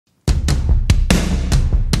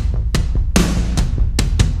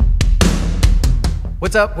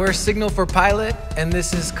What's up? We're Signal for Pilot, and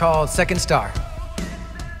this is called Second Star.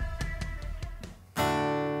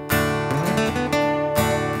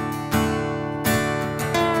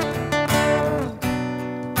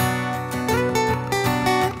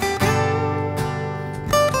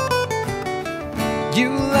 You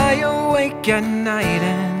lie awake at night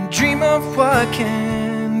and dream of what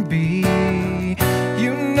can be.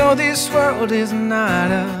 You know this world is not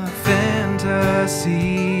a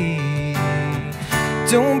fantasy.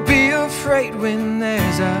 Don't be afraid when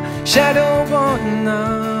there's a shadow on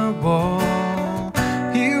the wall.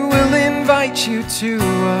 He will invite you to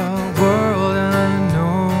a world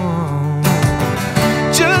unknown.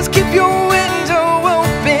 Just keep your window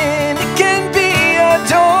open, it can be a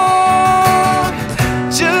door.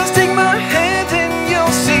 Just take my hand and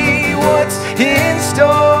you'll see what's in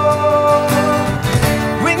store.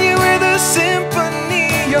 When you hear the symphony,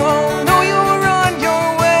 you'll know you're on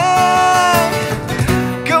your way.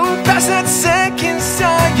 Go past that second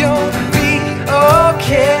star, you'll be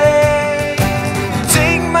okay.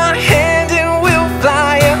 Take my hand and we'll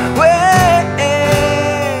fly away.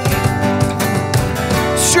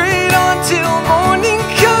 Straight on till morning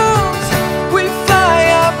comes, we fly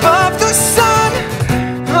above the sun.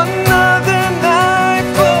 Another night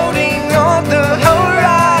floating on the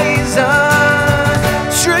horizon.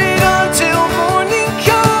 Straight on till morning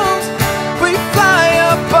comes, we fly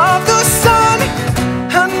above the sun.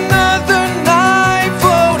 Another night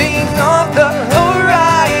floating on the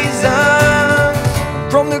horizon.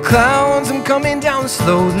 From the clouds I'm coming down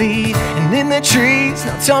slowly, and in the trees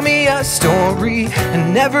now tell me a story.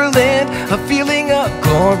 And Neverland, a feeling of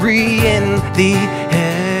glory in the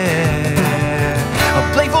air. A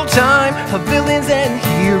playful time of villains and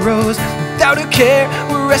heroes. Without a care,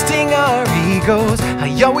 we're resting our egos. I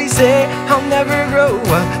always say I'll never grow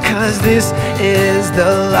up, 'cause this is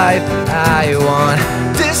the life I want.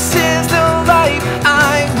 This is the life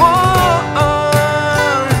I want.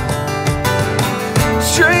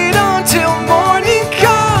 Straight on till morning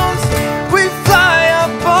comes, we fly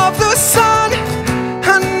above the sun.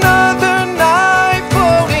 Another night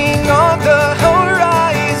floating on the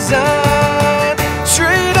horizon.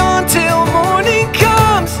 Straight on till morning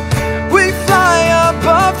comes, we fly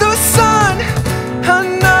above the sun.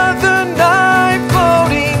 Another night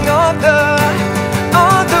floating on the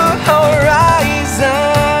horizon.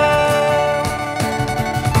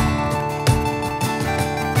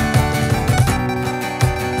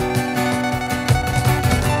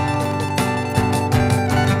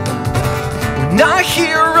 We're not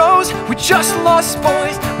heroes, we're just lost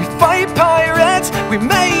boys. We fight pirates, we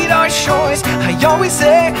made our choice. I always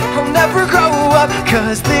say I'll never grow up,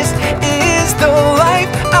 'cause this is the life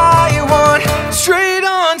I want. Straight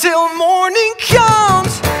on till morning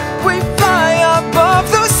comes, we fly above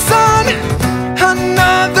the sun.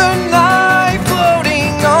 Another night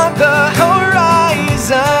floating on the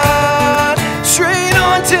horizon. Straight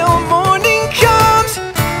on till morning comes,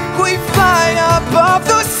 we fly above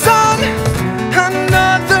the sun.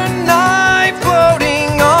 Another night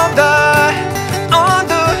floating on the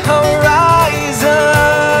horizon.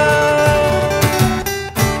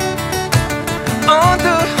 On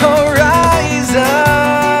the horizon.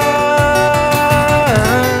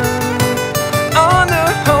 On the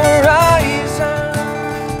horizon.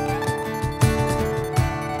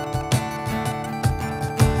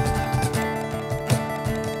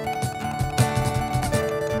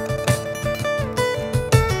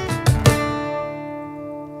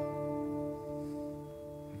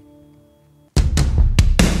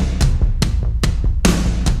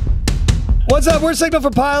 What's up? We're Signal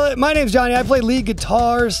for Pilot. My name's Johnny. I play lead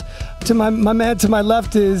guitars. To my man to my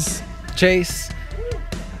left is... Chase.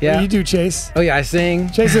 What Yeah. do you do, Chase? Oh yeah, I sing.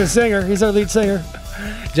 Chase is a singer. He's our lead singer.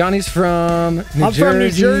 Johnny's from New Jersey. I'm from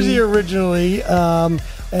New Jersey originally, and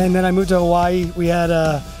then I moved to Hawaii. We had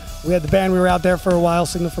the band. We were out there for a while,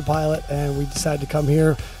 Signal for Pilot, and we decided to come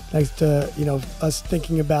here thanks to us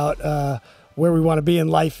thinking about where we want to be in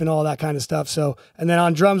life and all that kind of stuff. So, and then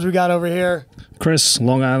on drums we got over here Chris,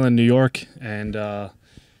 Long Island, New York, and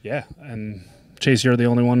yeah, and Chase, you're the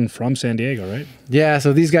only one from San Diego, right? Yeah,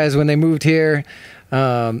 so these guys, when they moved here,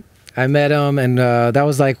 I met them, and that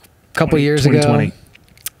was like a couple years ago. 2020.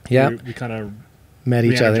 Yeah, we kind of met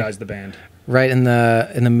each other. re-energized the band right in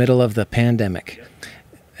the middle of the pandemic. Yep.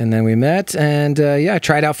 And then we met, and yeah, I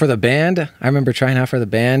tried out for the band. I remember trying out for the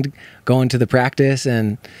band, going to the practice,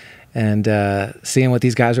 and seeing what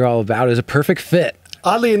these guys were all about. It was a perfect fit.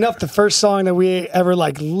 Oddly enough, the first song that we ever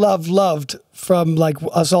loved from like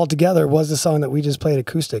us all together was the song that we just played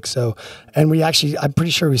acoustic. So, and we actually, I'm pretty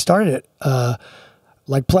sure we started it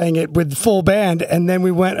like playing it with full band, and then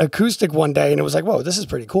we went acoustic one day, and it was like, whoa, this is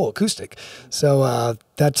pretty cool, acoustic. So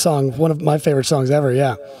that song, one of my favorite songs ever.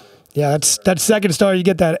 Yeah, that's Second Star. You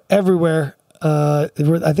get that everywhere. I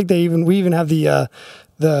think we even have the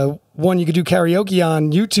one you could do karaoke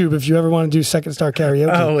on YouTube if you ever want to do Second Star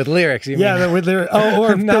karaoke. Oh, with lyrics, you mean? With lyrics. Oh,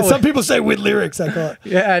 or some people say with lyrics, I call it.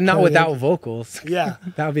 Yeah, not karaoke. without vocals. Yeah.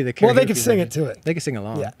 That would be the karaoke. Well, they could sing it to it. They could sing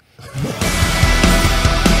along. Yeah.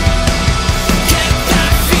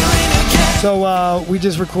 So we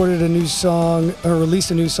just recorded a new song, or released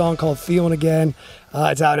a new song called Feeling Again.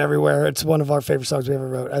 It's out everywhere. It's one of our favorite songs we ever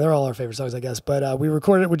wrote. They're all our favorite songs, I guess. But we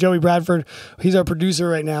recorded it with Joey Bradford. He's our producer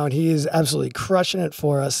right now, and he is absolutely crushing it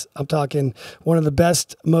for us. I'm talking one of the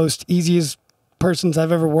best, most easiest persons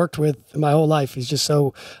I've ever worked with in my whole life. He's just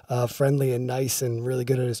so friendly and nice and really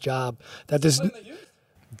good at his job.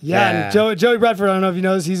 And Joey Bradford, I don't know if you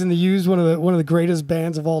know this, he's in the Used, one of the greatest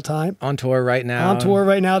bands of all time. On tour right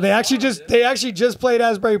now. They actually just played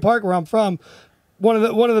Asbury Park, where I'm from. One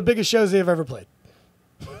of the biggest shows they've ever played.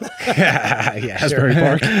 Yeah, Asbury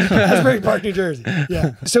Park. Asbury Park, New Jersey.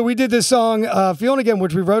 Yeah. So we did this song, Feeling Again,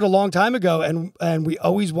 which we wrote a long time ago, and we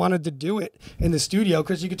always wanted to do it in the studio.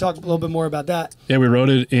 Chris, you could talk a little bit more about that. Yeah, we wrote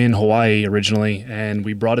it in Hawaii originally, and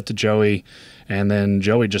we brought it to Joey, and then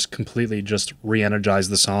Joey just completely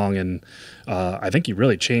re-energized the song, and I think he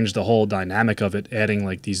really changed the whole dynamic of it, adding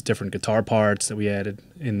like these different guitar parts that we added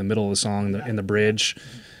in the middle of the song, in the bridge.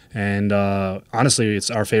 And honestly,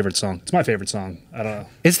 it's our favorite song. It's my favorite song. I don't know.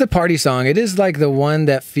 It's the party song. It is like the one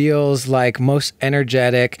that feels like most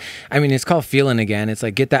energetic. I mean, it's called Feeling Again. It's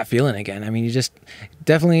like, get that feeling again. I mean, you just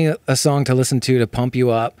definitely a song to listen to pump you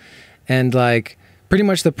up. And like pretty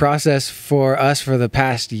much the process for us for the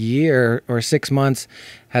past year or 6 months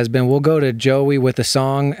has been, we'll go to Joey with a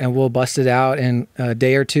song and we'll bust it out in a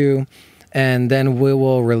day or two. And then we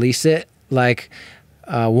will release it like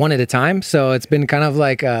one at a time. So it's been kind of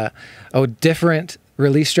like a different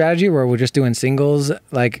release strategy where we're just doing singles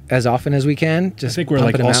like as often as we can. Just I think we're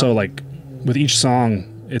like also like with each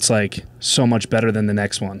song, it's like so much better than the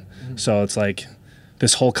next one. So it's like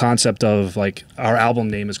this whole concept of like our album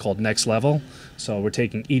name is called Next Level. So we're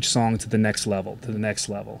taking each song to the next level,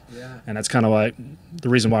 Yeah. And that's kind of the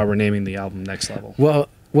reason why we're naming the album Next Level. Well,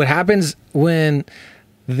 what happens when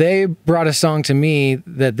they brought a song to me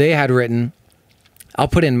that they had written, I'll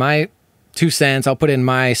put in my 2 cents, I'll put in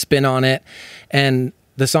my spin on it, and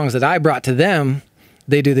the songs that I brought to them,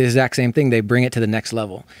 they do the exact same thing. They bring it to the next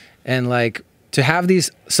level. And like to have these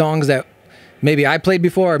songs that maybe I played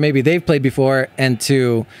before or maybe they've played before, and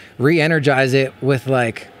to re-energize it with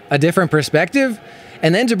like a different perspective,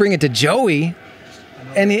 and then to bring it to Joey,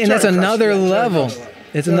 and that's another level.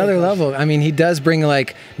 It's another level. I mean, he does bring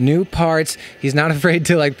like new parts. He's not afraid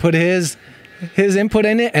to like put his input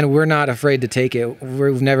in it, and we're not afraid to take it.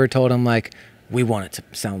 We've never told him like we want it to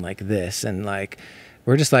sound like this, and like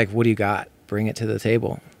we're just like, what do you got? Bring it to the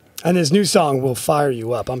table. And this new song will fire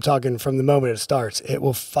you up. I'm talking from the moment it starts. It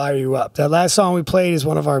will fire you up. That last song we played is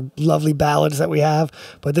one of our lovely ballads that we have,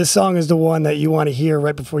 but this song is the one that you want to hear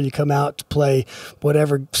right before you come out to play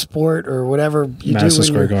whatever sport or whatever you Madison do.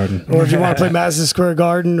 Square Garden. Or if you want to play Madison Square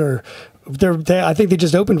Garden, or I think they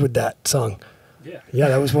just opened with that song. Yeah,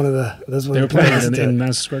 that was one of the. They were playing in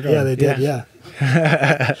Madison Square Garden. Yeah, they did.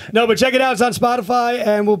 Yeah. No, but check it out. It's on Spotify,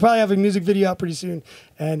 and we'll probably have a music video out pretty soon.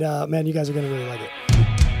 And man, you guys are gonna really like it.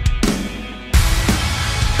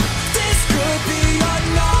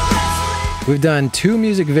 We've done 2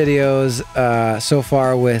 music videos so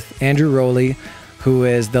far with Andrew Rowley, who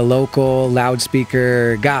is the local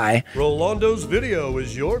loudspeaker guy. Rolando's Video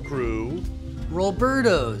is your crew.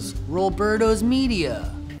 Rowlbertos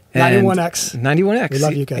Media. 91X. 91X. We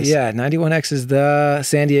love you guys. Yeah, 91X is the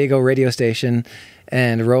San Diego radio station,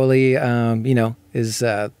 and Rowley, is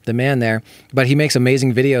the man there. But he makes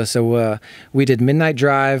amazing videos. So we did Midnight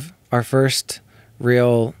Drive, our first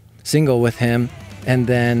real single with him, and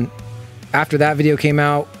then after that video came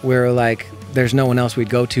out, we were like, there's no one else we'd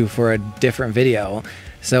go to for a different video.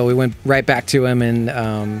 So we went right back to him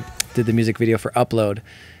and did the music video for Upload.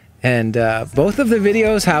 And both of the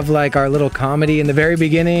videos have like our little comedy in the very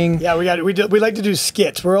beginning. Yeah, we like to do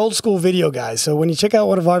skits. We're old school video guys. So when you check out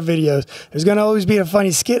one of our videos, there's going to always be a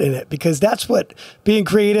funny skit in it, because that's what being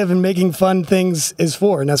creative and making fun things is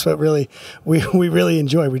for. And that's what we really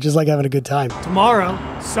enjoy. We just like having a good time. Tomorrow,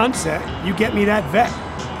 sunset, you get me that vet.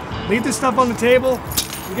 Leave this stuff on the table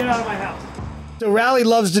and get out of my house. So Rowley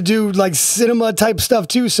loves to do like cinema type stuff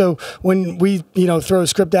too. So when we, throw a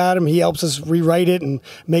script at him, he helps us rewrite it and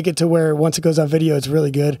make it to where once it goes on video, it's really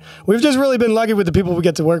good. We've just really been lucky with the people we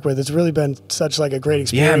get to work with. It's really been such like a great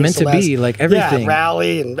experience. Yeah, meant to be like everything. Yeah,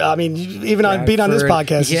 Rowley, and I mean, even on being on this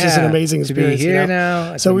podcast, it's just an amazing experience. To be here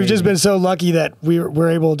now, so we've just been so lucky that we're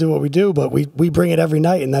able to do what we do, but we bring it every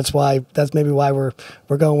night, and that's maybe why we're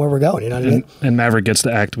going where we're going. You know what I mean? And Maverick gets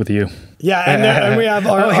to act with you. Yeah, and we have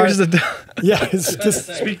our. Here's the. Yeah, it's just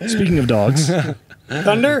Speaking of dogs,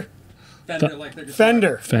 Thunder.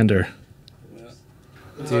 Fender.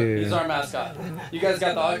 Dude. He's our mascot. You guys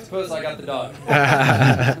got the octopus, I got the dog.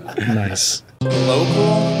 nice. Local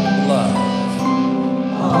love.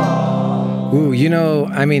 Ooh,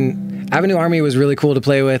 I mean, Avenue Army was really cool to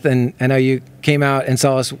play with, and I know you came out and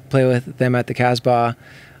saw us play with them at the Casbah.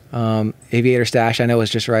 Aviator Stash, I know,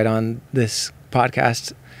 was just right on this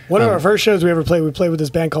podcast. One of our first shows we ever played, we played with this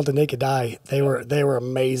band called The Naked Eye. They were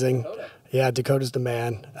amazing. Yeah, Dakota's the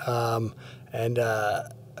man. And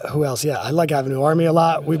who else? Yeah, I like Avenue Army a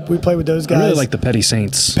lot. We play with those guys. I really like the Petty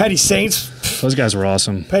Saints. Petty Saints. Those guys were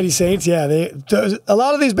awesome. Petty Saints, yeah. A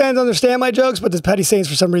lot of these bands understand my jokes, but the Petty Saints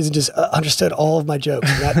for some reason just understood all of my jokes.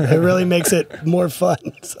 It really makes it more fun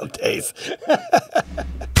some days. You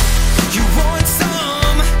want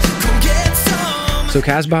some? Go get some. So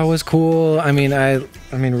Casbah was cool. I mean,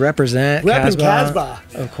 represent Repping Casbah, Casbah,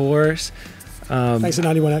 of course. Thanks to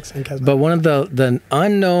 91X and Casbah. But one of the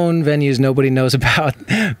unknown venues nobody knows about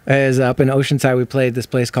is up in Oceanside. We played this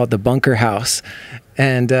place called the Bunker House,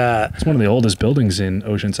 and it's one of the oldest buildings in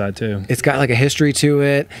Oceanside too. It's got like a history to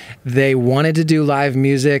it. They wanted to do live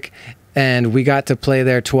music, and we got to play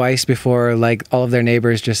there twice before like all of their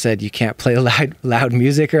neighbors just said you can't play loud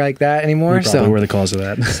music or like that anymore. We probably were the cause of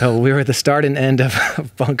that. So we were the start and end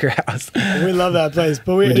of Bunker House. We love that place,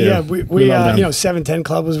 but we 710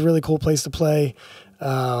 Club was a really cool place to play.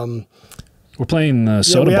 We're playing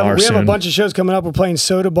Soda Bar we soon. have a bunch of shows coming up. We're playing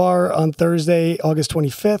Soda Bar on Thursday, August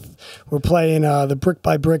 25th. We're playing the Brick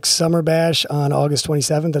by Brick Summer Bash on August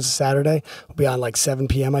 27th. That's a Saturday. We'll be on like 7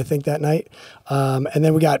 p.m. I think that night. And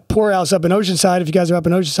then we got Poorhouse up in Oceanside. If you guys are up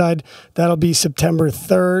in Oceanside, that'll be September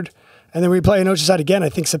 3rd. And then we play in Oceanside again, I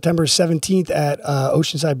think September 17th at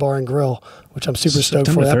Oceanside Bar and Grill, which I'm super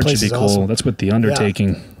stoked for. That place should be is cool. awesome. That's with The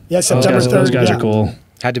Undertaking. Yeah, September 3rd. Those guys are cool.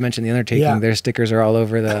 Had to mention The Undertaking. Yeah. Their stickers are all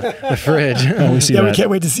over the fridge. Oh, we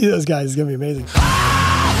can't wait to see those guys. It's going to be amazing.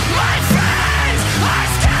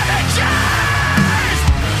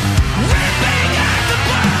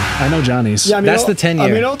 I know Johnny's. Yeah, that's the 10-year.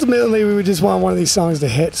 I mean, ultimately, we would just want one of these songs to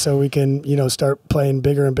hit so we can, start playing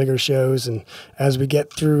bigger and bigger shows. And as we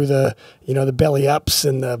get through the, the belly ups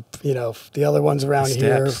and the other ones around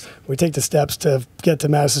here, we take the steps to get to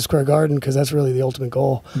Madison Square Garden because that's really the ultimate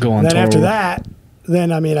goal. Go on and then tour. after that,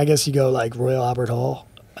 I guess you go like Royal Albert Hall.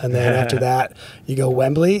 And then after that, you go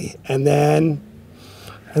Wembley. And then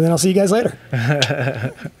I'll see you guys later.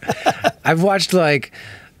 I've watched like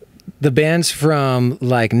the bands from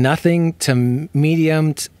like nothing to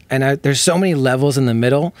medium and there's so many levels in the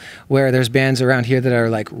middle where there's bands around here that are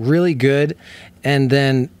like really good, and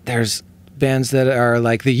then there's bands that are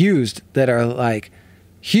like The Used that are like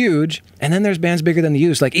huge, and then there's bands bigger than The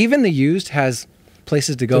Used. Like even The Used has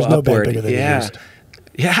places to go there's upward. No band bigger than The Used.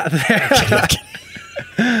 Yeah.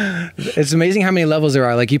 It's amazing how many levels there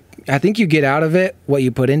are. Like I think you get out of it what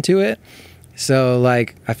you put into it. So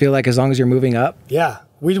like I feel like as long as you're moving up. Yeah.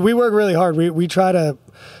 We work really hard. We try to,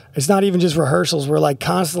 it's not even just rehearsals. We're like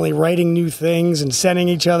constantly writing new things and sending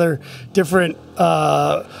each other different,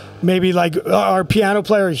 maybe like our piano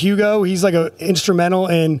player, Hugo, he's like a instrumental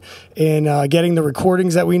in getting the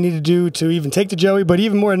recordings that we need to do to even take to Joey. But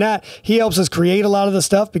even more than that, he helps us create a lot of the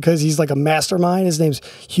stuff because he's like a mastermind. His name's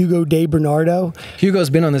Hugo De Bernardo.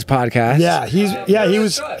 Hugo's been on this podcast. Yeah, he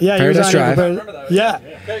was on Drive.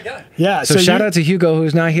 Yeah. So shout out to Hugo,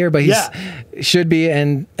 who's not here, but should be,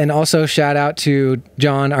 and also shout out to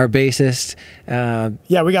John, our bassist.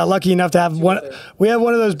 We got lucky enough to have one. We have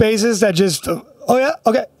one of those bassists that just,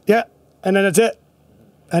 and then that's it.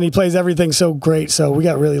 And he plays everything so great. So we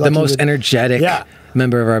got really lucky. The most energetic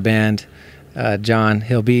member of our band, John.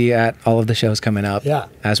 He'll be at all of the shows coming up. Yeah.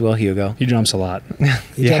 As will Hugo. He jumps a lot.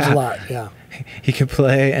 He jumps a lot. Yeah. He can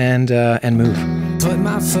play and move. Put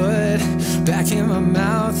my foot back in my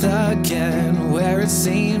mouth again, where it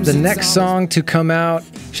seems. The next song to come out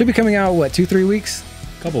should be coming out 2-3 weeks.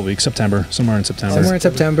 Couple weeks, September, somewhere in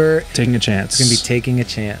September. Taking a chance. It's gonna be Taking a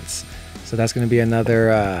Chance. So that's gonna be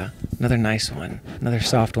another nice one, another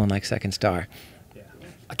soft one like Second Star.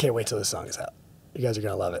 I can't wait till this song is out. You guys are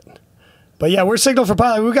gonna love it. But yeah, we're Signal for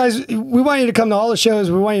Pilot. We want you to come to all the shows.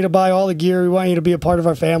 We want you to buy all the gear. We want you to be a part of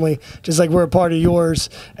our family, just like we're a part of yours.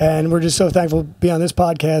 And we're just so thankful to be on this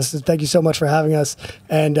podcast. Thank you so much for having us.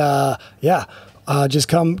 And just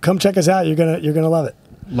come check us out. You're gonna love it.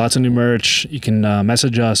 Lots of new merch. You can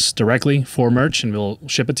message us directly for merch and we'll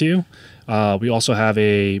ship it to you. We also have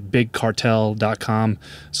a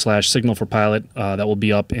bigcartel.com/signal for pilot that will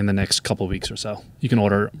be up in the next couple of weeks or so. You can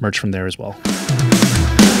order merch from there as well.